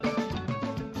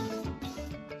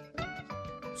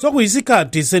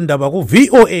Sokuyisikhathi sendaba ku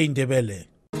VOA Ndebele.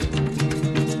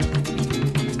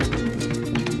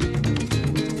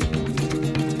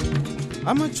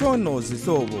 Amatshono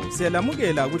zihlobo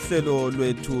siyalamukela kuhlelo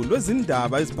lwethu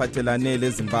lwezindaba eziphathelane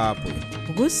leZimbabwe.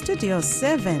 Ku Studio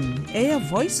 7 Air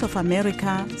Voice of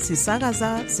America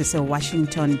sisakaza sise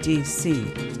Washington DC.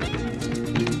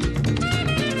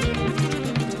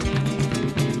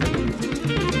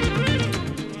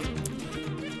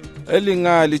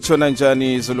 Elingali chona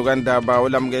njani izulukandaba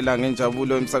olamukela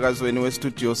ngenjabulo emsakazweni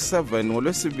weStudio 7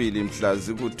 ngolwesibili mhla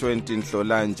ziku-20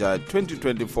 Nhlolanja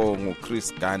 2024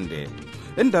 nguChris Gande.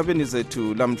 Endabeni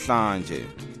zethu lamhlanje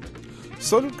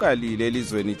soluqalile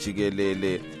elizweni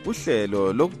jikelele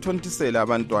uhlelo lokuthontisela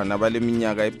abantwana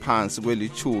baleminyaka ephansi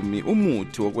kwelithumi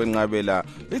umuthi wokwenqabela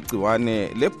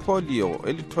igciwane lepolio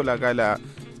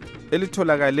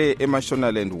elitholakale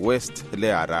eMashonaland West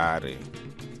leHarare.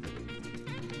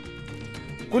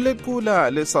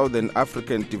 Kulequla le-Southern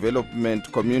African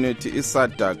Development Community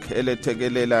iSADC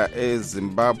elethekelela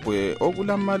eZimbabwe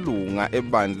okulamalunga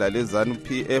ebandla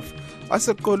leZANU-PF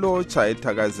aseqolotsha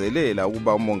ethakazelela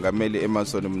ukuba umongameli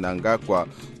Emmerson Mnangagwa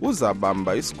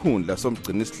uzabamba isikhundla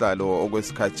somgcinisihlalo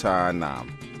okwesikhatshana.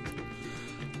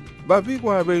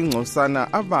 Babikwa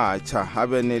bengcosana abatsha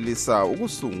abenelisa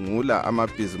ukusungula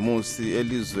amabhizimusi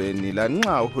elizweni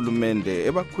lanxa uhulumende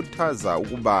ebakhuthaza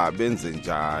ukuba benze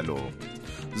njalo.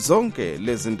 Zonke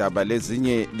lezi ndaba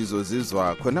lezinye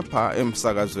lizozizwa khonapha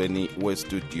emsakazweni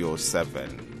weStudio 7.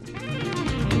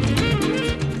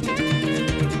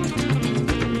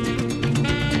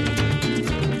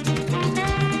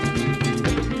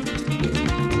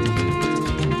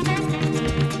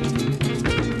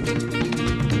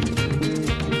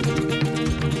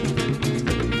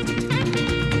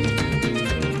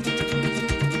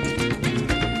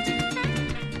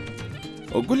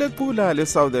 Kulequla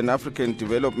le-Southern African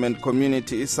Development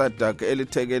Community iSADC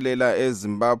elithekelela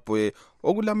eZimbabwe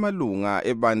okulamalunga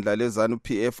ebandla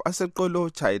leZANU-PF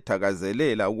aseqolotsha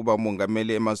ethakazelela ukuba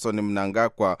umongameli Emmerson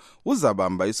Mnangagwa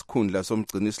uzabamba isikhundla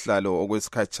somgcinisihlalo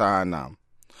okwesikhatshana.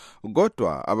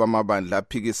 Kodwa abamabandla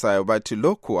aphikisayo bathi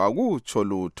lokhu akutsho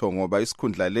lutho ngoba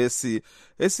isikhundla lesi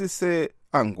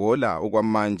Angola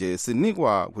okwamanje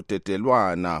sinikwa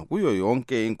kudedelwana kuyo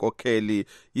yonke inkokheli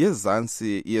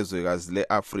yezansi yezwekazi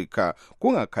leAfrika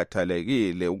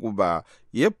kungakhathalekile ukuba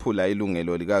yephula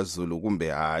ilungelo likaZulu kumbe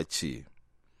hatshi.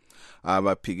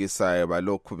 Abaphikisayo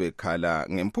balokhu bekhala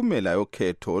ngempumela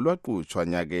yokhetho olwaqhutshwa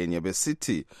nyakenye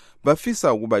besithi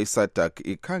bafisa ukuba iSADC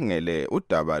ikhangele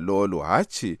udaba lolu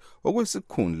hatshi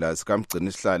okwesikhundla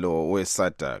sikamgcinisihlalo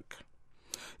weSADC.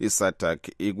 iSADC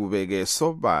ikubeke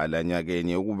sobala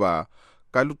nyakenye ukuba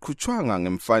kaluqhutshwanga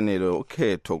ngemfanelo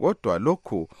ukhetho kodwa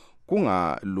lokhu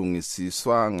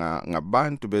kungalungisiswanga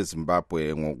ngabantu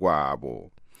beZimbabwe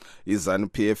ngokwabo.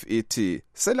 iZANU-PF ithi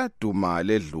seladuma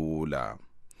ledlula.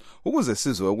 Ukuze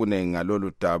sizwe okunengi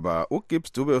ngalolu daba,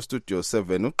 uGibbs Dube weStudio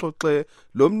 7 uxoxe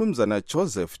lo mnumzana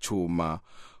Joseph Chuma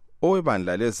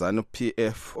owebandla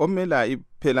leZANU-PF omela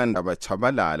iphelandaba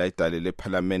chabalala idale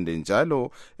leParliamente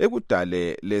njalo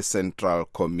ekudale leCentral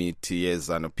Committee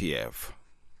yeZANU-PF.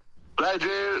 Right,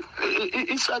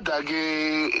 iSADC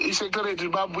iSecretary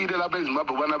babuyile lapha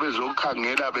eZimbabwe bana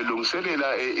bezokhangela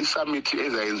belungiselela iSummit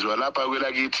ezayenziwa lapha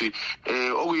kwelakithi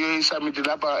okuye iSummit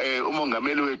lapha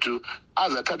umongameli wethu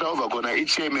azathatha over khona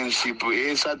ichairmanship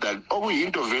yeSADC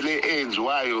okuyinto vele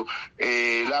eyenziwayo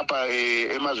lapha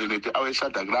emazweni ethu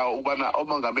aweSADC lawo ukubana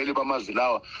umongameli bamazwe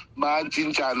lawo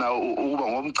bantshintshana ukuba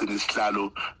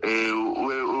ngomgcinisihlalo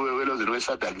welozweni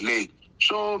weSADC le.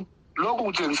 So lokho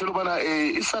kutshengisela ukubana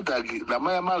iSADC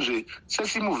lamanye amazwe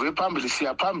sesimuve phambili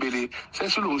siya phambili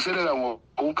sesilungiselela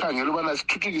ngokukhangela ukubana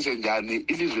sithuthukise njani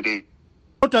ilizwe lethu.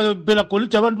 Kodwa phela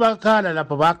golide abantu bakhala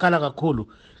lapha bakhala kakhulu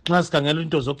nxa sikhangela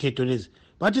into zokhetho lezi.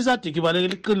 Bathi iSADC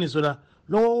ibalekela iqiniso la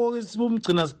lokho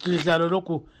isibumgcina sihlalo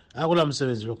lokhu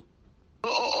akulamsebenzi lokho.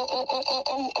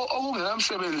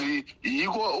 Okungenamsebenzi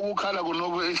yiko ukukhala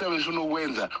kunoku esiyabe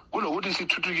sinokwenza kulokuthi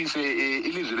sithuthukise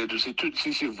ilizwe lethu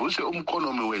sivuse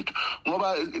umkhonomi wethu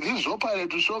ngoba lizopha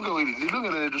lethu sonke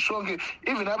lilungelo lethu sonke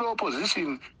even abe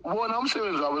opposition bona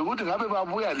umsebenzi wabo ukuthi ngabe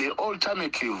babuya le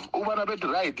alternative ubana bethi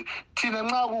right thina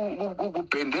nxa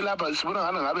kubhende lapha sibona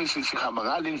ngani ngabe sihamba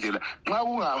ngalindlela nxa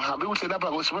kungahambi kuhle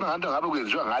lapha sibona ngani ngabe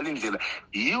kwenziwa ngalindlela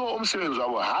yiwo umsebenzi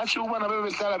wabo hashi ubana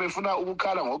bebehlala befuna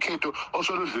ukukhala ngokhetho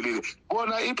osoludlulile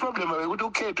bona iproblem ukuthi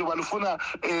ukhetho balufuna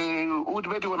ukuthi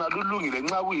bethi bona lulungile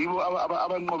nxa kuyibo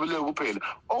abanqobileyo kuphela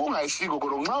okungayisiko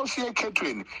khona nxa usiye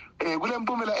ekhethweni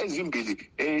kulempumela ezimbili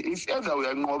either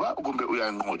uyanqoba kumbe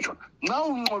uyanqotshwa nxa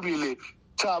unqobile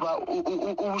thaba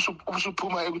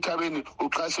ubusuphuma ekuthabeni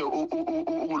uqase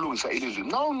ukulungisa ilizwe.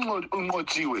 Nxa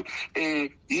unqotshiwe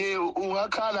ye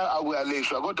ungakhala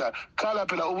akuyaleshwa kodwa khala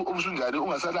phela ubusunjani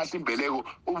ungasalahla imbeleko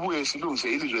ubuye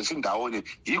silungise ilizwe sindawonye.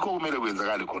 Yikho kumele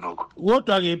kwenzakale khonokho.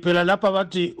 Kodwa-ke phela lapha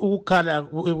bathi ukukhala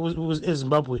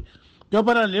eZimbabwe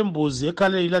kuyafana lembuzi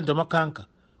ekhale ilanda amakhanka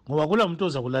ngoba kula muntu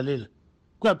oza kulalela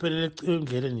kuyaphelela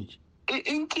endleleni nje.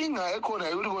 Inkinga ekhona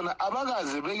yikuthi kona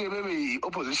abakaze bebe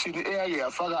yi-opposition eyake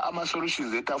yafaka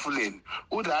ama-solutions etafuleni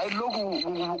ukuthi hayi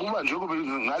lokhu kuba njengoba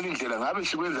ngalindlela ngabe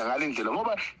sikwenza ngalindlela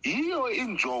ngoba yiyo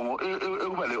injongo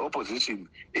ekuba le-opposition.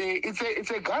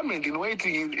 It's a government in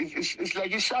waiting. It's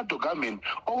like a shadow government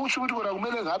okusho ukuthi kona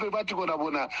kumele ngabe bathi kona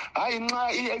bona hayi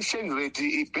nxa i-exchange rate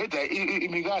ibheda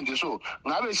imi kanje so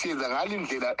ngabe siyenza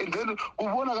ngalindlela and then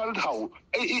kubonakala ukuthi hawu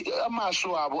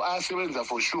amaso abo ayasebenza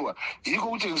for sure. Yikho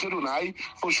kutshengisela hayi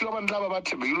for sure abantu laba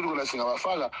bathembekile ukuthi kona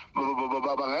singabafaka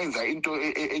bangayenza into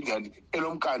enjani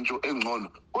elomkantsho engcono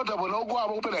kodwa bona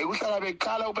okwabo kuphela yikuhlala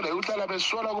bekhala kuphela yikuhlala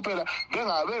besola kuphela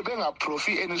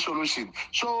bengaprofi any solution.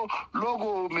 So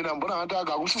lokho mina ngibona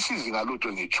ngathi akusisizi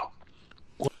ngalutho ngitsho.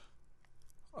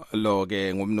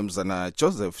 Lo-ke ngumnumzana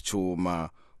Joseph Chuma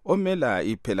omela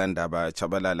iphelandaba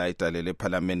Chabalala idale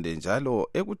lePhalamende njalo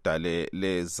ekudale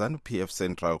le ZANU-PF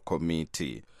Central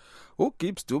Committee.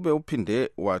 uGibbs Dube uphinde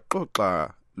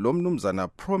waxoxa lo mnumzana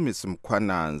Promise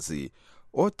Mkhwananzi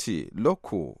othi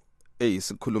lokhu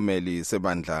eyisikhulumeli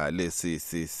sebandla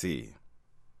le-CCC.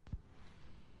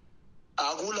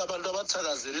 Akula abantu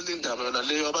abathakazelela indaba yona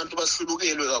leyo, abantu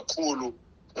bahlubukelwe kakhulu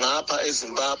ngapha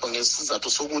eZimbabwe ngesizathu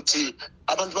sokuthi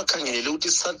abantu bakhangele ukuthi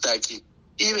isadaki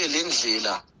ibe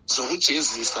lendlela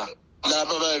zokujezisa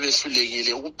laba ababe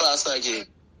behlulekile ukupasa-ke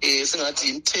singathi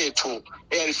imithetho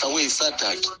eyayifakwe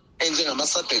yisadaki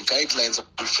enjengama-SADC guidelines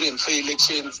of free and fair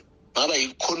elections, ngaba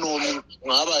i-economy,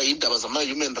 ngaba indaba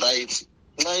zama-human rights.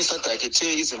 Nxa isadaki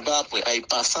ethe iZimbabwe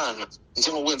ayipasanga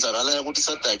njengokwenzakalayo ukuthi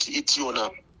isadaki ithi yona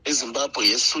eZimbabwe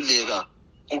yehluleka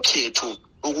ukhetho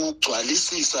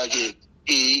ukugcwalisisa-ke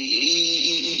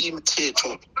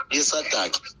imithetho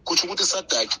yesadaki, kutsho ukuthi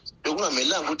isadaki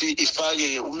bekungamelanga ukuthi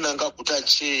ifake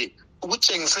umnankagutache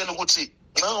ukutshengisela ukuthi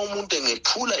nxa umuntu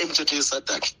engephula imithetho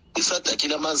yesadaki, isadaki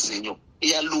lamazinyo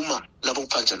iyaluma lapho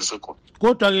kuphanjaniswe khona.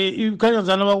 Kodwa-ke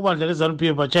ikhanyazana bakubandla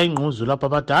le-ZANU-PF batshaya ingquzu lapha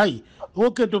bathi hayi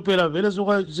okhetho phela vele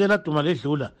seladuma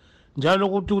ledlula njalo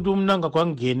ukuthi umnanga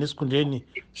kwangena esikhundleni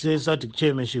se-SADC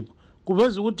chairmanship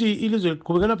kuveza ukuthi ilizwe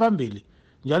liqhubekela phambili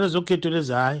njalo zokhetho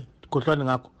lezi hayi khohlwane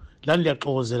ngakho lani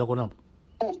liyaxokozela khonapho.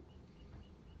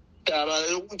 Daba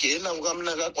yokungena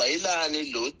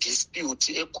kukamnakagwayilani lo dispute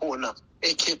ekhona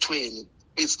ekhethweni,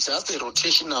 it's just a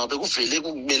rotational. Bekuvele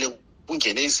kumele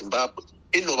kungene eZimbabwe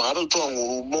iloba ngabe kuthiwa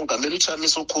ngumongameli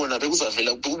uChamisa okhona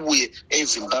bekuzavela kubuye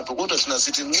eZimbabwe, kodwa thina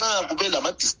sithi nxa kube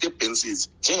lama-disturbances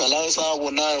njengalawo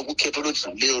esawabonayo kukhetho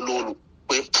oludlulileyo lolu,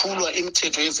 kwephulwa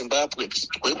imithetho yeZimbabwe,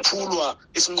 kwephulwa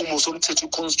isinqumo somthetho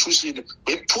i-constitution,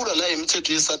 kwephulwa la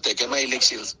imithetho yesadaki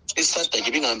ama-elections,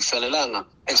 isadaki bingamfanelanga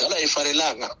njalo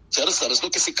ayifanelanga, njalo sizabe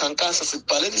silokhu sikhankasa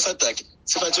sibhalela isadaki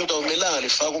sibathe ukuthi awumelanga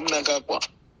lifake umnankagwa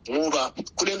ngoba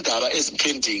kule ndaba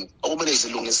ezipending okumele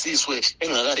zilungisiswe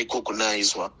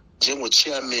engaka-recognizwa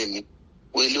njengo-chairman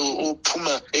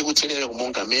ophuma ekutheni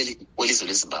ngumongameli welizwe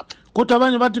leZimbabwe. Kodwa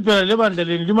abanye bathi phela lebandla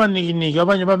leni limanikiniki,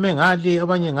 abanye bame ngale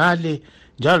abanye ngale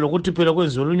njalo lokuthi phela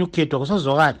kwenziwe olunye ukhetho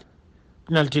akusazwakali.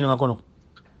 Linalithini ngakhonokho?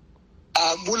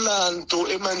 Akulanto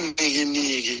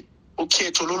emanikiniki.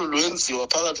 Ukhetho lolu lwenziwa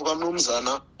phakathi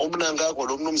kukamnumzana omnankagwa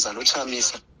lomnumzana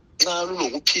uChamisa. Nxa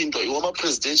lulokuphindwa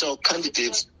iwama-presidential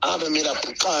candidates abamele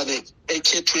abhuqane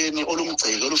ekhethweni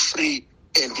olumgceke olu-free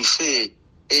and fair.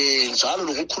 Njalo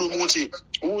lokukhuluma ukuthi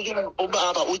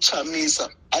ubaba uChamisa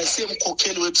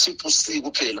ayisemkhokheli we-CCC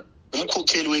kuphela,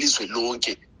 umkhokheli welizwe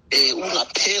lonke,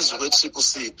 ungaphezu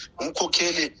kwe-CCC,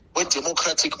 umkhokheli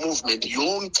we-democratic movement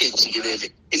yonke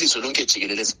jikelele, ilizwe lonke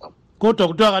jikelele eZimbabwe. Kodwa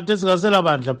kuthiwa kade singasela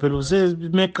bandla phela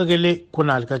usemeqekele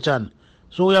khonali katshana,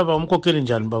 so uyaba umkhokheli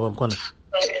njani baba mkhona?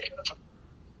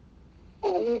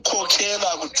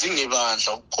 Ukukhokhela kudinga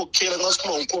ibandla. Ukukhokhela nxa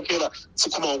sikhuluma ngokukhokhela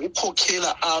sikhuluma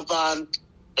ngokukhokhela abantu.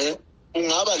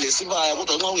 Ungaba lesibaya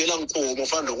kodwa nxa ungela nkomo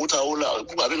fanele ukuthi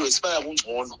kungabe lesibaya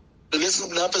kungcono.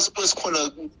 Lapha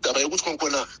esikhona indaba yokuthi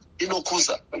khona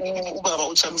ilokhuza ubaba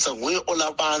uChamisa nguye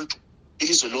olabantu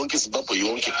ilizwe lonke iZimbabwe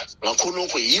yonke. Ngakho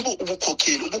lokho yibo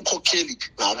ubukhokheli. Ubukhokheli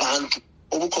ngabantu,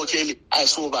 ubukhokheli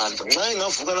ayisobandla. Nxa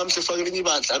engavuka namhla efake elinye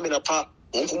ibandla ame lapha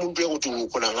wonke umuntu uyakuthi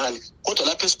ukhona ngale, kodwa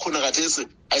lapha esikhona khathesi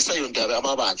ayisayondaba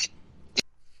amabandla.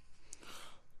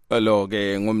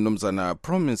 Lo-ke ngumnumzana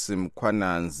Promise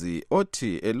Mkhwananzi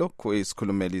othi elokhu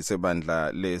isikhulumeli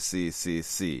sebandla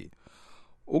le-CCC.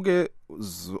 uke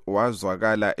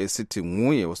wazwakala esithi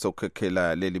nguye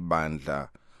osokhekhela leli bandla.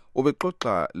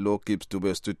 Ubexoxa lo Gibbs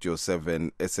Dube Studio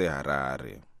 7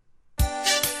 eseHarare.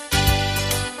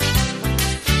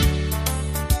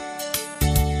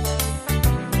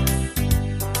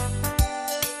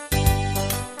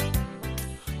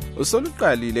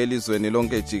 Usoluqalile elizweni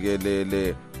lonke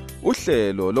jikelele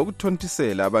uhlelo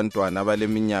lokuthontisela abantwana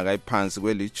abaleminyaka ephansi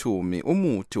kwelithumi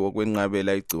umuthi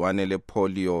wokwenqabela igciwane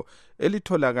lepolio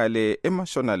elitholakale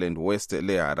eMashonaland West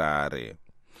leHarare.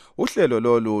 Uhlelo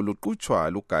lolu luqhutshwa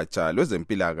lugatsha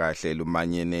lwezempilakahle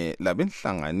lumanyene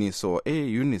labenhlanganiso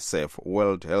e-UNICEF,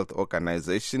 World Health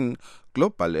Organization,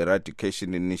 Global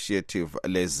Eradication Initiative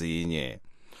lezinye.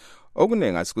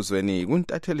 Okunenga sikuzweni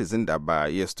kuntatheli zindaba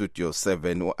ye-Studio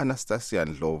 7 u-Anastasia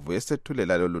Ndlovu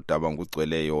esethulela lolu daba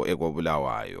ngugcweleyo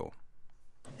ekobulawayo.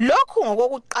 Lokhu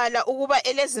ngokokuqala ukuba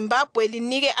eleZimbabwe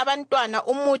linike abantwana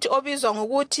umuthi obizwa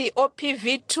ngokuthi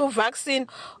OPV2 vaccine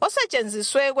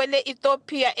osetshenziswe kwele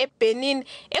Ethiopia, eBenin,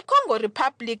 eCongo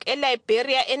Republic,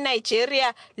 eLiberia,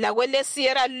 eNigeria lakwele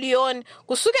Sierra Leone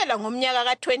kusukela ngomnyaka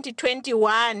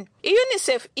ka-2021.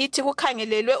 I-UNICEF ithi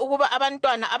kukhangelelwe ukuba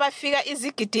abantwana abafika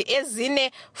izigidi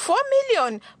ezine 4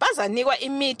 million bazanikwa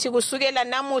imithi kusukela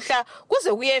namuhla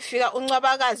kuze kuyefika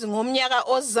uNcwabakazi ngomnyaka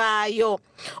ozayo.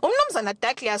 Umnumzana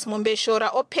Douglas Mombeshora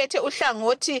ophethe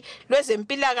uhlangothi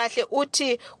lwezempilakahle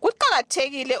uthi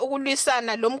kuqhakathekile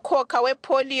ukulwisana lomkhokha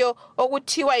wepolio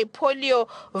okuthiwa ipolio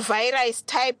virus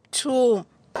type 2.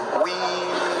 We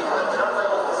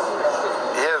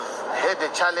have had a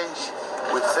challenge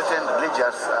with certain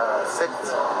religious sects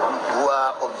who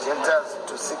are objectors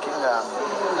to seeking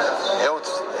health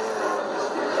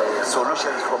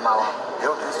solutions from our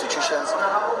health institutions.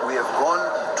 We have gone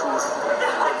to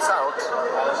consult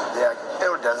their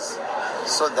elders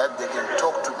so that they can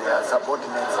talk to their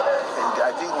subordinates, and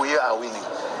I think we are winning.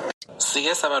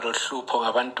 Sike saba lohlupho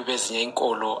ngabantu bezinye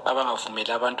inkolo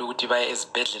abangavumela abantu ukuthi baye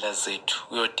ezibhedlela zethu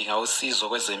uyodinga usizo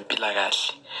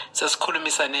kwezempilakahle.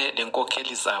 Sesikhulumisane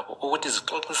lenkokheli zabo ukuthi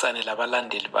zixoxisane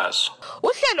labalandeli bazo.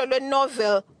 Uhlelo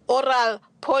lwe-novel oral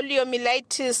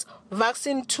poliomyelitis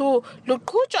vaccine 2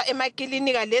 luqhutshwa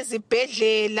emakilinika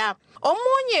lezibhedlela.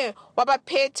 Omunye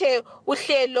wabaphethe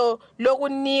uhlelo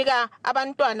lokunika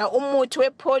abantwana umuthi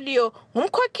wepolio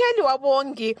ngumkhokheli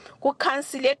wabongi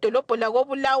kukhansili edolobho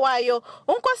lakobulawayo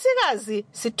unkosikazi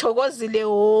Sithokozile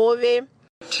Hobe.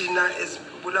 Thina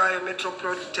ezibulawayo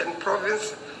Metropolitan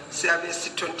Province siyabe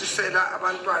sithontisela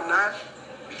abantwana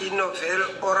i-novel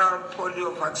oral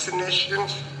polio vaccination.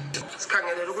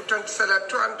 Sikhangelela ukuthontisela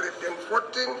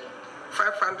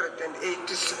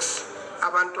 214,586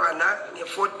 abantwana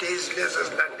nge4 days lezi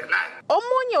ezilandelayo.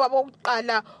 Omunye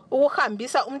wabokuqala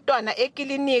ukuhambisa umntwana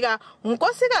ekilinika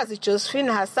unkosikazi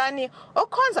Josephine Hassani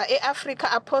okhonza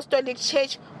eAfrica Apostolic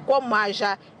Church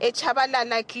koMaja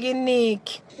eChabalala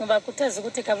Clinic. Ngibakhuthaza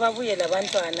ukuthi kababuye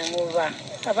labantwana ngoba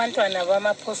abantwana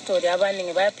bamapostoli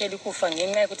abaningi bayaphela ukufa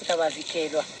ngenxa yokuthi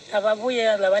kabavikelwa.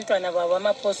 Kababuye labantwana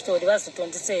bamapostoli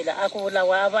bazithontisela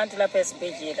akubulawa abantu lapha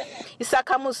esibhedlela.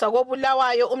 Isakhamuza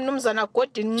kobulawayo umnumzana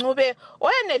Gordon Ncube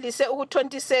oyenelise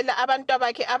ukuthontisela abantu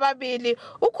bakhe ababili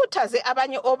ukhuthaze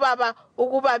abanye obaba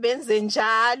ukuba benze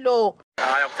njalo.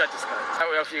 Ayakuthatha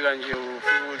isikhathi. Uyafika nje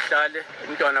uhlale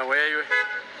umntwana wewe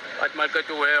athi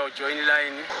maqedwe wewe ujoin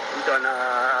line umntwana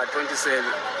athontisele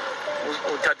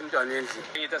uthatha umntwana endlini.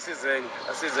 Ngithi asizeni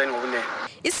ngobunene.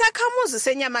 Isakhamuzi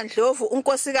seNyamandlovu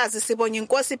unkosikazi Sibonye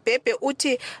Inkosi Bhebhe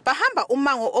uthi bahamba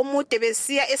umango omude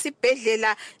besiya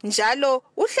esibhedlela njalo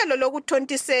uhlelo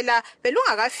lokuthontisela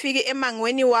belungakafiki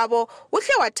emangweni wabo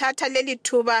uhle wathatha leli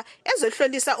thuba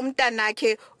ezohlolisa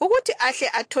umntanakhe ukuthi ahle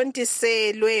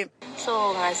athontiselwe.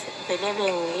 So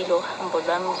ngasivelele ngilo hambo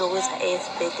lwami lokuza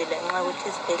esibhedlela nxa ukuthi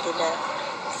isibhedlela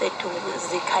sethu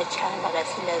zikhatshana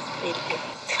kasila sibhedlela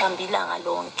sihambe ilanga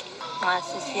lonke nxa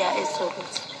sisiya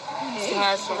eSolusi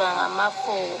singasuka ngama4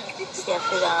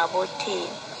 siyafika ngabo10.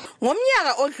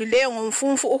 Ngomnyaka odluleyo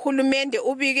ngomfumfu uhulumende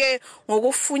ubike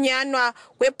ngokufunyanwa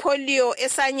kwepolio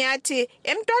eSanyathi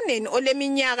emntwaneni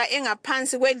oleminyaka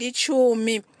engaphansi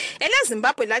kwelithumi.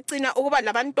 EleZimbabwe lagcina ukuba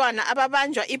labantwana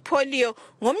ababanjwa ipolio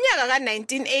ngomnyaka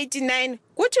ka1989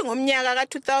 kuthi ngomnyaka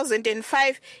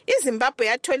ka2005 iZimbabwe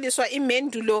yatholiswa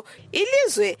imendulo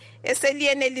ilizwe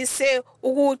eseliyenelise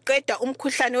ukuqeda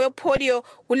umkhuhlane wepolio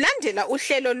kulandela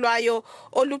uhlelo lwayo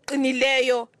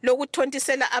oluqinileyo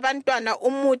lokuthontisela abantwana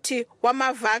umuthi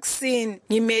wama-vaccine.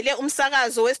 Ngimele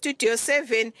umsakazo weStudio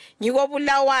 7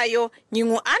 ngikobulawayo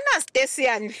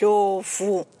ngingu-Anastasia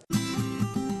Ndlovu.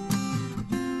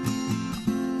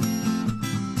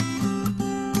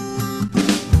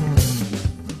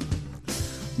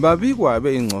 Babikwa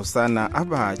beingcosana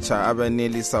abatsha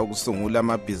abanelisa ukusungula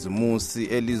amabhizimusi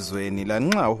elizweni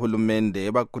lanxa uhulumende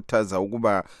ebakhuthaza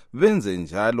ukuba benze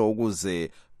njalo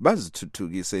ukuze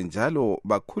bazithuthukise njalo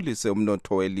bakhulise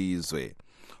umnotho welizwe.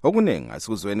 Okunengi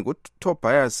asikuzweni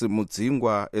kuTobias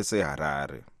Mudzingwa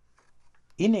eseHarare.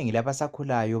 Iningi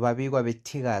labasakhulayo babikwa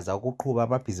bethikaza ukuqhuba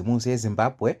amabhizimusi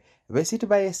eZimbabwe besithi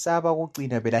bayesaba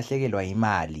ukugcina belahlekelwa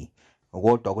imali.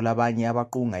 Kodwa kulabanye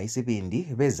abaqunga isibindi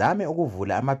bezame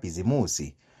ukuvula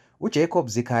amabhizimusi. uJacob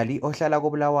Zikhali ohlala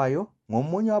koBulawayo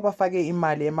ngomunye wabafake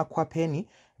imali emakhwapheni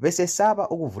besesaba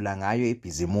ukuvula ngayo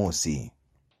ibhizimusi.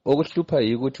 Okuhlupha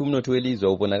yikuthi umnotho welizwe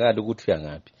ubonakala ukuthi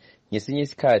uyangaphi. Ngesinye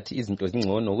isikhathi izinto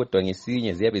zingcono kodwa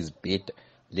ngesinye ziyabe zibheda.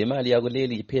 Le mali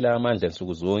yakuleli iphela amandla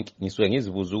nsuku zonke. Ngisuke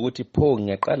ngizibuza ukuthi pho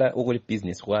ngiyaqala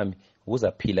okulibhizinisi kwami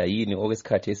kuzaphila yini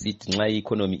okwesikhathi eside nxa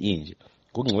i-economy inje.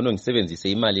 Kungcono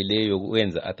ngisebenzise imali leyo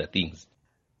ukwenza other things.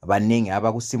 Baningi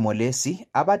abakusimo lesi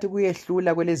abathi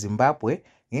kuyehlula kwele Zimbabwe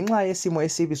ngenxa yesimo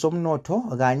esibi somnotho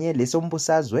kanye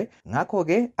lesombusazwe, ngakho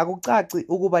ke akucaci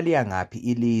ukuba liyangaphi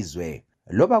ilizwe.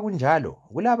 Loba kunjalo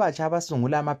kulabatsha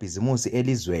abasungula amabhizimusi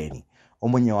elizweni.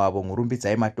 Omunye wabo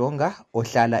nguRumbidza Matonga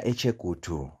ohlala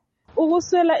eChegutu.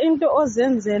 Ukuswela into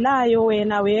ozenzelayo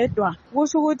wena wedwa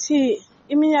kusho ukuthi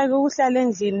iminyaka ukuhlala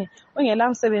endlini ungela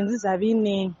msebenzi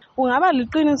zabiningi. Kungaba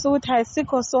liqiniso ukuthi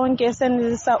ayisikho sonke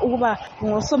esenelisa ukuba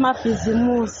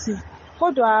ngosomabhizimusi.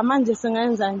 Kodwa manje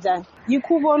singenza njani?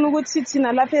 Yikho ubona ukuthi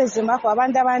thina lapha eZimbabwe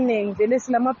abantu abaningi vele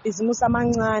silamabhizimusi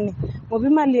amancane ngoba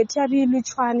imali yethu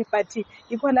yalilutshwane, but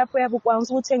yikho lapho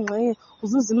uyabukwanisa ukuthi engxenye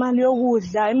uzuza imali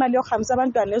yokudla, imali yokuhambisa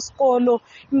abantwana esikolo,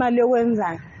 imali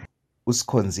yokwenzani.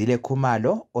 uSikhonzile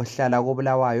Khumalo ohlala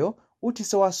koBulawayo uthi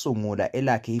sewasungula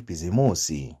elakhe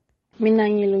ibhizimusi. Mina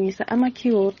ngilungisa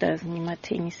ama-key holders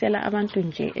ngimathengisela abantu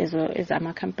nje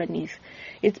ezama companies.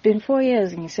 It's been 4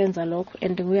 years ngisenza lokho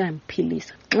and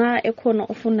kuyangiphilisa. Nxa ekhona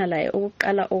ufuna laye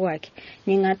ukuqala okwakhe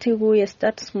ngingathi kuye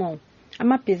start small.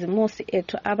 Amabhizimusi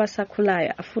ethu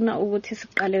abasakhulayo afuna ukuthi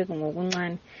siqale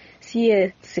ngokuncane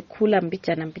siye sikhula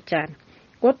mbijana.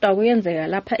 Kodwa kuyenzeka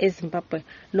lapha eZimbabwe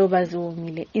loba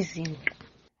ziwongile izinto.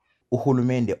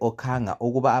 Uhulumende okhanga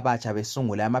ukuba abatsha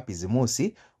besungula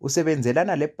amabhizimusi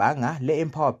usebenzelana lebhanga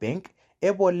le-Empower Bank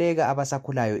eboleka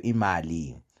abasakhulayo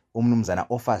imali. Umnumzana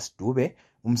Ofas Dube,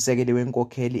 umsekeli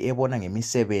wenkokheli ebona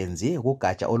ngemisebenzi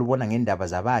kugatsha olubona ngendaba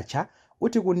zabatsha,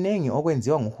 uthi kunengi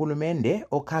okwenziwa nguhulumende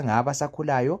okhanga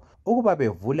abasakhulayo ukuba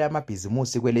bevule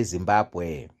amabhizimusi kwele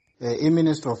Zimbabwe.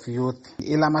 I-Ministry of Youth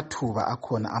ilamathuba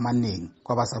akhona amaningi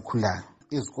kwabasakhulayo.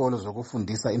 Izikolo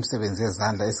zokufundisa imisebenzi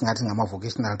yezandla esingathi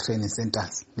ngama-vocational training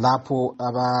centers, lapho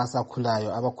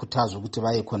abasakhulayo abakhuthazwa ukuthi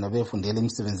baye khona befundela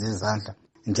imisebenzi yezandla.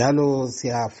 Njalo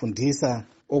siyafundisa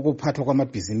ukuphathwa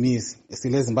kwamabhizinisi.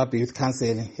 Sile Zimbabwe Youth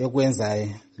Council ekwenzayo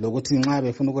lokuthi nxa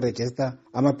befuna ukurejista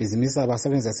amabhizinisi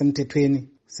abasebenzi asemthethweni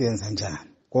siyenza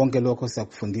njani. Konke lokho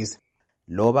siyakufundisa.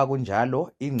 Loba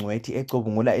kunjalo ingcwethi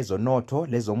ecubungula ezonotho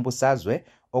lezombusazwe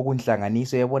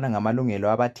okunhlanganiso yebona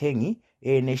ngamalungelo abathengi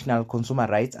National Consumer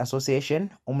Rights Association,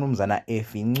 umnumzana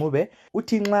Efi Ncube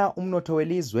uthi nxa umnotho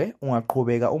welizwe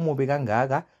ungaqhubeka umubi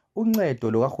kangaka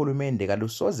uncedo lokahulumende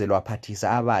kalusoze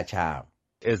lwaphathisa abatsha.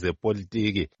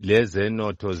 Ezepolitiki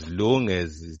lezenotho zilunge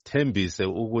zithembise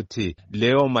ukuthi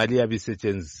leyo mali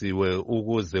yabisetshenzisiwe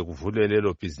ukuze kuvulwe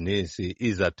lelo bhizinisi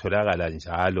izatholakala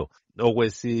njalo.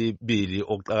 Okwesibili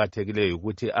okuqakathekileyo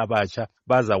ukuthi abatsha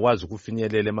bazakwazi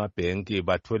ukufinyelela emabhenki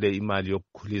bathole imali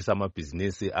yokukhulisa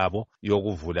amabhizinisi abo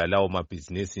yokuvula lawo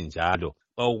mabhizinisi njalo.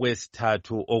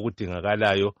 Okwesithathu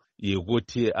okudingakalayo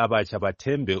yikuthi abatsha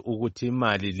bathembe ukuthi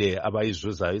imali le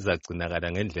abayizuzayo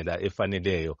izagcinakala ngendlela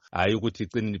efaneleyo, hayi ukuthi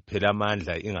icine iphela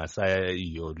amandla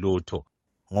ingasayiyo lutho.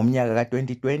 Ngomnyaka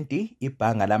ka-2020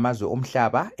 ibhanga lamazwe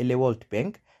omhlaba ele-World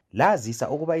Bank lazisa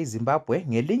ukuba iZimbabwe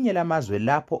ngelinye lamazwe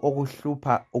lapho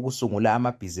okuhlupha ukusungula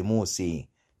amabhizimusi.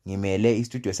 Ngimele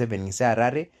iStudio 7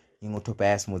 ngiseHarare,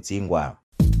 nginguTobias Mudzingwa.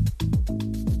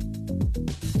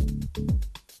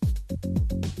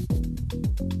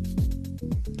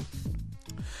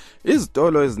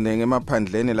 Izitolo eziningi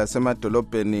emaphandleni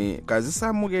lasemadolobheni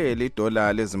kazisamukeli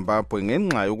idola leZimbabwe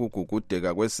ngenxa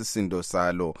yokugugudeka kwesisindo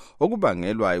salo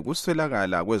okubangelwa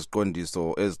yikuswelakala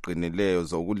kweziqondiso eziqinileyo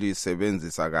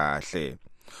zokulisebenzisa kahle.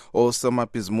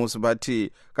 Osomabhizimusi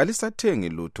bathi kalisathengi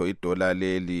lutho idola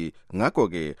leli, ngakho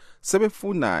ke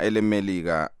sebefuna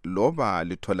elemelika loba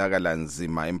litholakala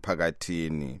nzima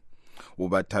emphakathini.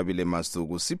 Ubathabile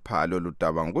Masuku siphalo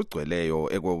ludaba ngokugcweleyo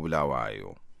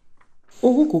ekobulawayo.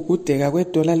 Ukugugudeka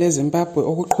kwedola leZimbabwe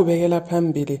okuqhubekela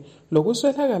phambili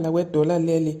lokuswelakala kwedola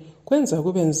leli kwenza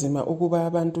kube nzima ukuba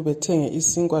abantu bethenge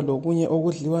isinkwa lokunye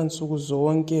okudliwa nsuku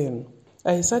zonke.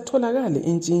 ayisatholakali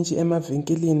intshintshi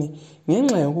emavinkilini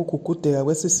ngenxa yokugugudeka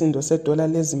kwesisindo sedola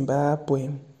leZimbabwe.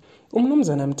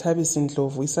 Umnumzana Mthabisi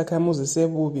Ndlovu, isakhamuzi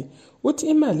sebubi, uthi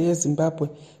imali yeZimbabwe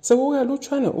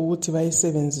sekukalutshwane ukuthi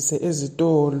bayisebenzise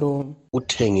ezitolo.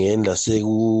 Uthengeni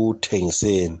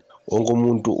lasekuthengiseni wonke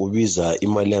umuntu ubiza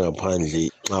imali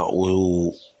yangaphandle xa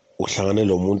uhlangane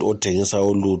lomuntu othengisa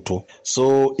ulutho.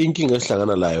 So inkinga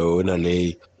esihlangana layo yona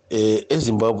leyi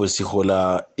eZimbabwe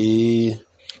sihola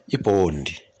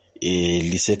ibondi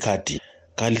lisekhadi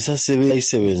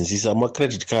kalisasebenzisa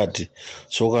ama-credit card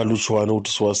sokalutshwana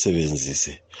ukuthi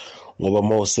siwasebenzise ngoba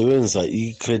ma usebenzisa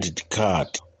i-credit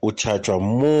card ucharjwa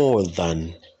more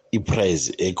than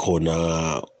i-price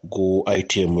ekhona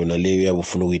ku-item yona leyo yabe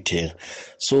ufuna ukuyithenga.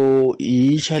 So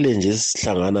i-challenge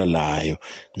esihlangana layo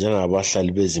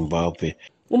njengabahlali beZimbabwe.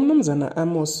 Umnumzana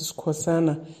Amos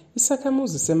Sikhosana,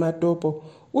 isakhamuzi seMatopo,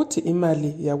 uthi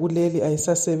imali yakuleli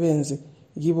ayisasebenzi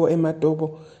kibo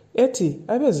eMatopo, ethi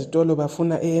abezitolo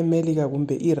bafuna eMelika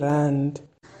kumbe iRand.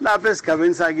 Lapha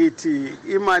esigabeni sakithi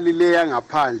imali le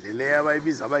yangaphandle le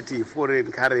abayibiza bathi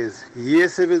i-foreign currency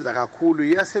iyesebenza kakhulu,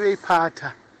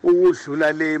 iyasebeyiphatha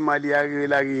ukudlula le imali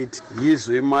yakelakithi.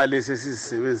 Yizo imali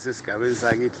esesizisebenzisa esigabeni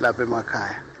sakithi lapha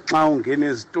emakhaya. Xa ungena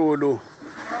ezitolo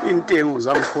intengo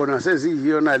zakhona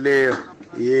seziyiyona leyo.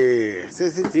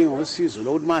 Sesidinga usizo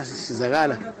lokuthi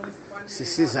masisizakala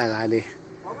sisizakale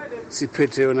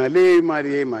siphethe yona le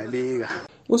imali yemalika.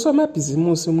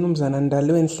 Usomabhizimusi umnumzana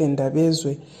Ndalwenhle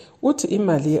Ndabezwe uthi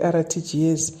imali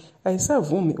ye-RTGS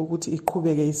ayisavumi ukuthi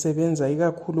iqhubeke isebenza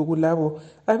ikakhulu kulabo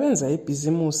abenza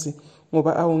ibhizimusi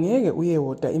ngoba awungeke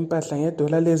uyehoda impahla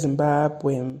ngedola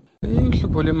leZimbabwe.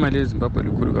 Inhlupho lemali yeZimbabwe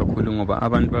likhulu kakhulu ngoba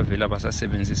abantu bavela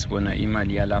basasebenzisa bona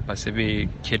imali yalapha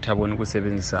sebekhetha bona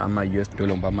ukusebenzisa ama-US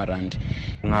dollar ngoba amarandi.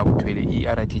 Ngakuthwele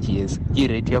i-RTGS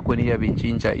irate yakhona iyabe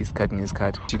intshintsha isikhathi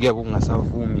ngesikhathi kuyabe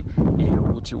kungasavumi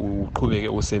ukuthi uqhubeke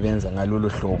usebenza ngalolo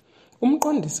hlobo.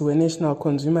 Umqondisi we-National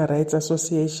Consumer Rights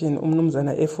Association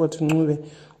umnumzana Effort Ncube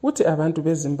uthi abantu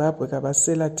beZimbabwe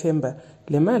kabasela themba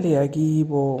le mali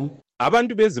yakibo.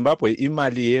 Abantu beZimbabwe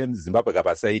imali yeZimbabwe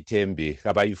kabasayithembi,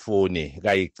 kabayifuni,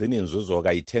 kayigcini inzuzo,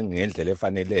 kayithengi ngendlela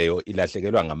efaneleyo,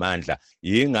 ilahlekelwa ngamandla.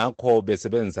 Yingakho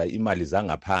besebenzisa imali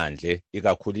zangaphandle,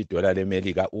 ikakhulu idola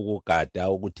leMelika ukugada,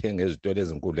 ukuthenga ezitolo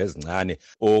ezinkulu ezincane.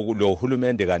 Lo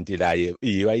hulumende kanti laye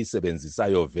iyo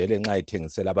ayisebenzisayo vele nxa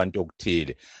ithengisela abantu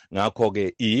okuthile. Ngakho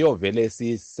ke iyo vele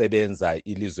sisebenza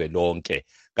ilizwe lonke.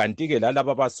 Kanti-ke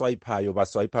lalaba baswayiphayo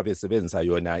baswayipha besebenzisa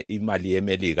yona imali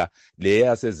yeMelika le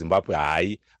yaseZimbabwe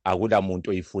hayi akula muntu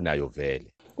oyifunayo vele.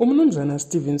 Umnumzana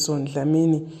Stevenson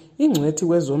Dlamini, ingcwethi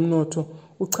kwezomnotho,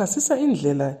 uchasisa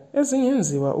indlela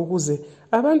ezingenziwa ukuze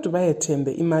abantu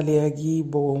bayethembe imali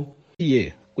yakibo.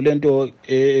 Kulento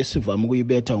esivama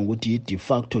ukuyibetha ngokuthi i-de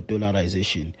facto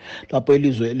dollarization, lapho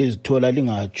ilizwe elizithola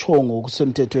lingachongo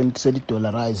okusemthethweni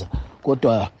selidollarizer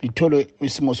kodwa lithole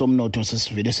isimo somnotho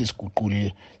sesivele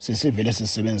sesiguqulile, sesivele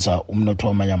sisebenzisa umnotho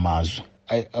wamanye amazwe.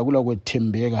 Akula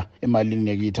kwethembeka emalini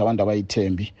yakithi, abantu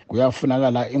abayithembi.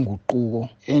 Kuyafunakala inguquko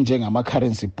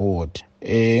enjengama-currency board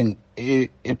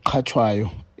eqhatshwayo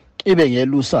ibe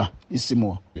ngelusa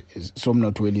isimo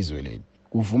somnotho welizwe lethu.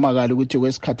 Kuvumakala ukuthi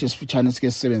kwesikhathi esifutshane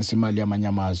sike sisebenzisa imali yamanye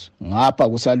amazwe. Ngapha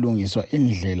kusalungiswa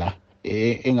indlela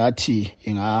engathi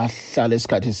ingahlala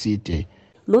isikhathi eside.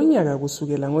 Lo nyaka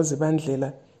kusukela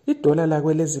ngoZibandlela idola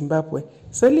lakwele Zimbabwe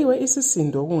seliwe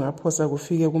isisindo okungaphosa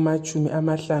kufike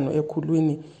kuma-50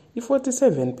 ekhulwini,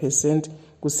 i-47%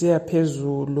 kusiya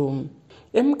phezulu.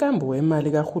 Emkambo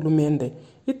wemali kahulumende,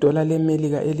 idola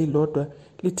leMelika elilodwa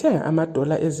lithenga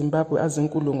amadola eZimbabwe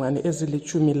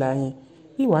azi-11,000,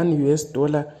 i-1 US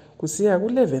dollar kusiya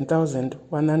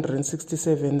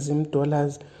ku-11,167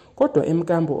 ZimDollars. Kodwa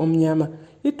emkambo omnyama,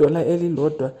 idola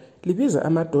elilodwa libiza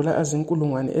amadola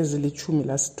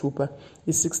azi-16,000,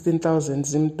 i-16,000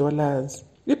 ZimDollars.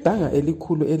 Ibhanga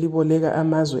elikhulu eliboleka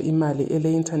amazwe imali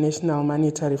ele-International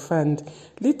Monetary Fund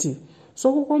lithi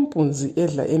sokukompunzi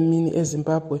edla emini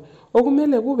eZimbabwe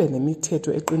okumele kube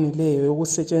nemithetho eqinileyo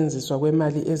yokusetshenziswa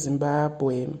kwemali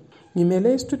eZimbabwe.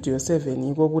 Ngimele iStudio 7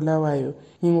 ngikobulawayo,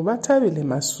 nginguBathabile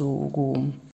Masuku.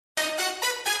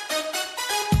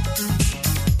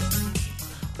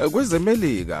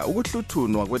 KwezeMelika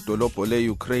ukuhluthunwa kwedolobho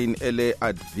le-Ukraine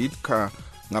ele-Advitka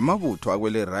ngamabutho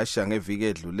akwele Russia ngeviki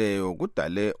edluleyo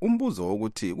kudale umbuzo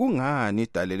wokuthi kungani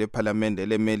idale lephalamende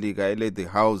leMelika ele-The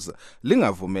House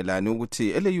lingavumelani ukuthi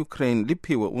ele-Ukraine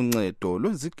liphiwe uncedo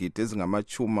lwezigidi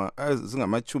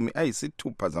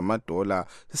ezingama-60 zamadola,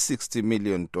 $60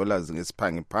 million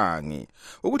ngesiphangiphangi.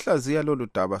 Ukuhlaziya lolu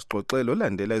daba sixoxelo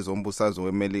landela izombusazwe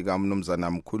weMelika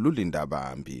umnumzana Mkhululi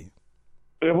Ndabambi.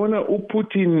 yabona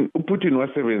uPutin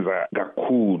wasebenza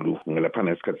kakhulu ngelapha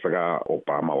nesikhathi saka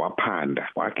Obama, waphanda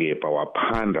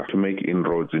to make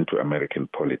inroads into American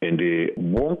politics, and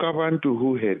bonke abantu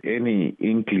who had any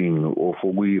inkling of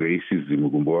racism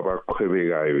kumbe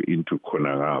abakhwebekayo into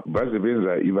khona ngapho baze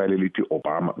benza ibale lithi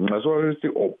Obama. Nxa sokuthi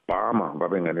Obama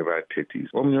babengane bayathethisa,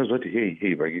 omunye wathi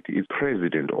hey bakithi it's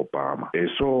President Obama.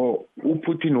 So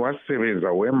uPutin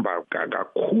wasebenza wemba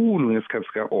kakhulu ngesikhathi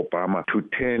sika Obama to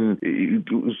turn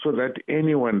so that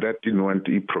anyone that didn't want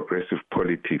progressive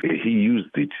politics, he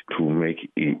used it to make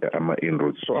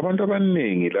inroads. So abantu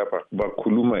abaningi lapha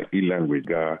bakhuluma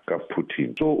ilanguage ka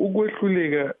Putin. So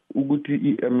ukwehluleka ukuthi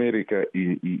iAmerica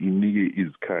inike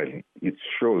izikhali, it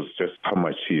shows just how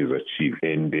much he has achieved.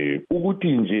 And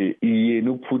ukuthi nje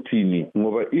yena uPutin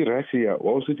ngoba iRussia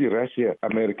wawusithi Russia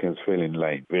Americans fell in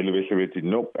line vele behle bethi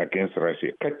no against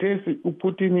Russia. Khathesi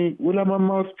uPutin ulama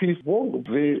mouthpiece,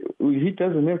 he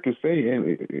doesn't have to say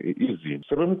izinto,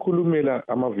 sebemkhulumela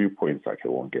ama viewpoints akhe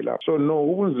wonke lapho. So no,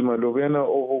 ubunzima lobuyana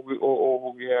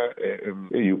obuya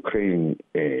eUkraine,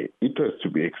 it was to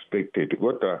be expected,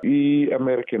 kodwa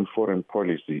iAmerican foreign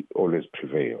policy always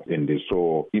prevails, and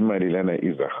so imali lana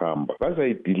izahamba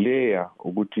bazayidelaya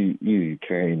ukuthi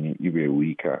iUkraine ibe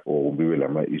weaker or bibe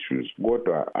lama issues,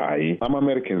 kodwa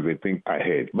ama-Americans they think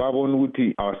ahead, babona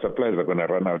ukuthi our supplies are going to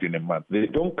run out in a month. They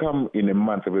don't come in a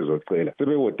month bezocela,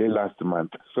 sebewote last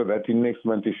month so that in next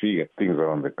month ifika things are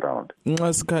on the ground.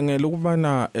 Nxa sikhangela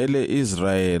ukubana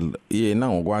Israel yena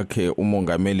ngokwakhe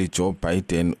umongameli Joe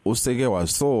Biden useke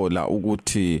wasola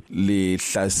ukuthi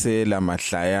lihlasela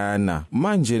mahlayana,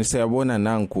 manje siyabona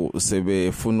nanku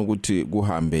sebefuna ukuthi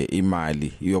kuhambe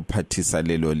imali yophathisa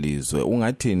lelo lizwe.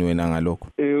 Ungathini wena ngalokho?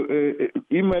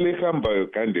 Imali ehambayo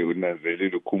kande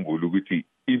unanzelela ukukhumbula ukuthi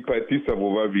iphathisa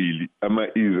bobabili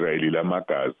ama-Israeli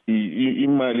lamagazi.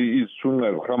 Imali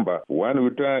izishunqa zihamba, one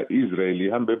kuthiwa Israel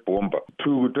ihambe ebomba,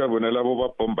 two kuthiwa bona labo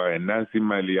babombayo nansi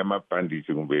imali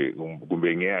yamabhanditshi kumbe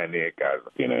ngeyane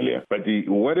eGaza yena leya. But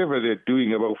whatever they're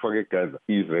doing abakufaka eGaza,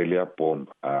 Israel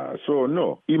iyabomba. So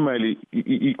no, imali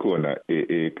ikhona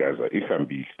eGaza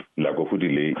ihambile lakho futhi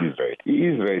le Israel.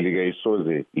 Israel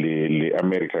kayisoze le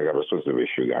America kabasoze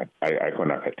beshukana.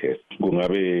 Ayikhona khathesi.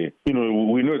 Kungabe,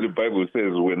 we know the Bible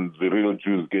says when the real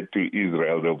Jews get to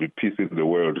Israel, there'll be peace in the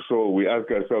world. So we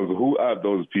ask ourselves, who are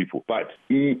those people? But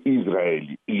Israel,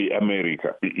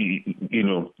 America,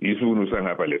 isifunu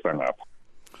sangapha lesangapha.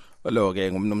 Lo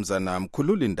ke ngumnumzana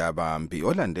mkhululi Indaba Mbi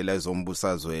olandela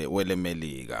ezombusazwe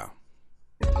welemelika.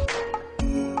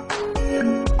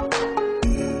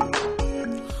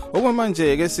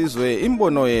 Okwamanje ke sizwe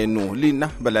imbono yenu lina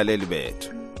balaleli bethu.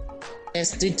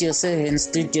 Studio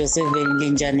 7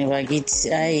 linjani bakithi?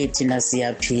 Hayi thina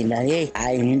siyaphila.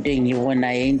 Hayi into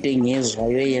engiyibonayo, into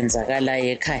engiyezwayo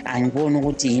eyenzakalayo ekhaya, angiboni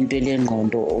ukuthi into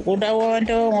lengqondo.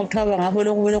 Kulabantu ngokuthiwa ngabo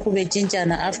lokhu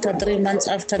betshintshana after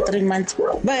 3 months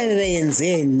baye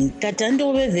beyenzeni? Kathandi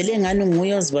ubevele ngani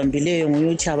nguye ozibambileyo,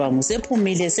 nguye uChabangu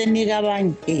sephumile senika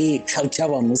abanye.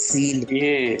 UChabangu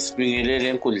usile. Sibingelele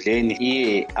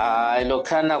enkundleni. Hayi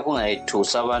lokhana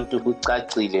kungayithusa abantu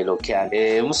kucacile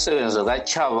lokhana. Umsebenzi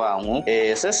kaChabangu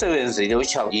sesebenzile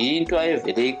uChabangu into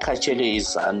ayevele iqhatshele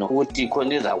izano ukuthi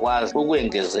khona izakwazi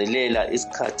ukwengezelela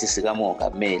isikhathi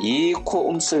sikamongameli. Yikho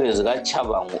umsebenzi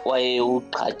kaChabangu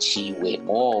wayeuqhatshiwe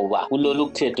ngoba kulolu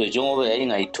khetho njengoba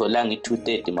yayingayitholanga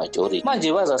i2/3 majority,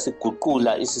 manje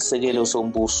bazasiguqula isisekelo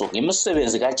sombuso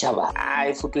ngemisebenzi kaChabangu.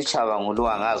 Hayi futhi uChabangu lo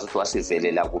angazi ukuthi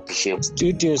wasivelela kuphi shefu.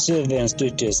 Studio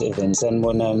 7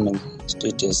 sanibona mina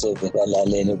Studio 7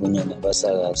 balalele kunye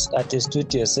nabasakazi. Kade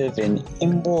Studio 7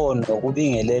 imbono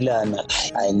ukubingelelana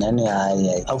ayinani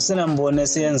hayi akusenambono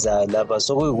esiyenzayo lapha,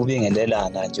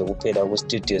 sokuyikubingelelana nje kuphela ku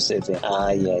Studio 7.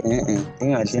 Hayi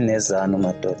ingadli nezano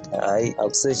madoda, hayi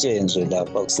akusetshenzwe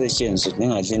lapha, akusetshenzwe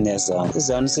ingadli nezano.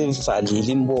 Izano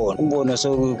sevalile imbono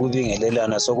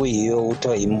sokuyikubingelelana, sokuyiyo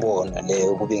kuthiwa imbono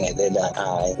leyo ukubingelelana.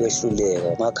 Hayi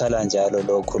kwehluleka makhala njalo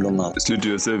lo khuluma.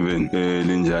 Studio 7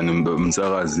 linjani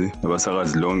umsakazi,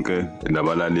 abasakazi lonke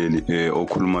labalaleli,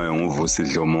 okhulumayo nguVusi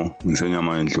Dlomo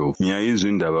ngisenyama endlovu. Ngiyayizwa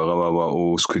indaba kababa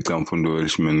uSikhwica Mfundo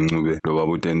Welshman Ncube lo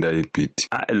baba uTenda iBit.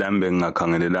 Lambe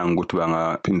ngingakhangelelanga ukuthi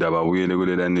bangaphinda babuyele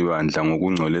kulelani bandla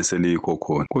ngokungcole eselikho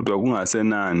khona, kodwa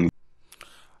kungasenani.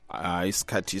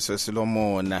 Isikhathi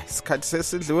sesilomona, isikhathi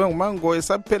sesidliwe ngumango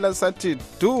esaphela sathi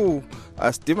du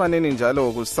asidimaneni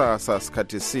njalo kusasa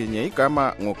isikhathi sinye.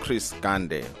 Igama ngoChris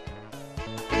Gande.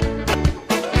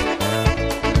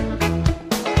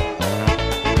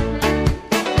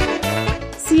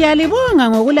 Siyalibonga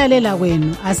ngokulalela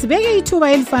kwenu. Asibeke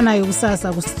ithuba elifanayo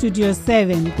kusasa ku Studio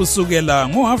 7 kusukela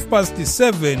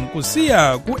ngo7:30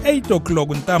 kusiya ku8 o'clock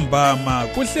ntambama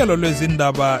kuhlelo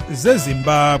lwezindaba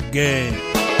zeZimbabwe.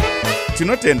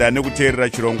 Tinotenda nekuteerera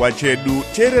chirongwa chedu.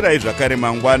 Teererai zvakare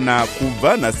mangwana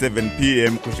kubva na7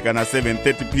 p.m. kusvika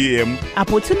na7:30 p.m.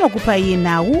 apo tinokupai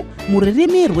nhau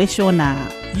muririmi rweshona.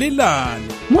 Lilani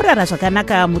murara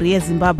zvakanaka muri yeZimbabwe.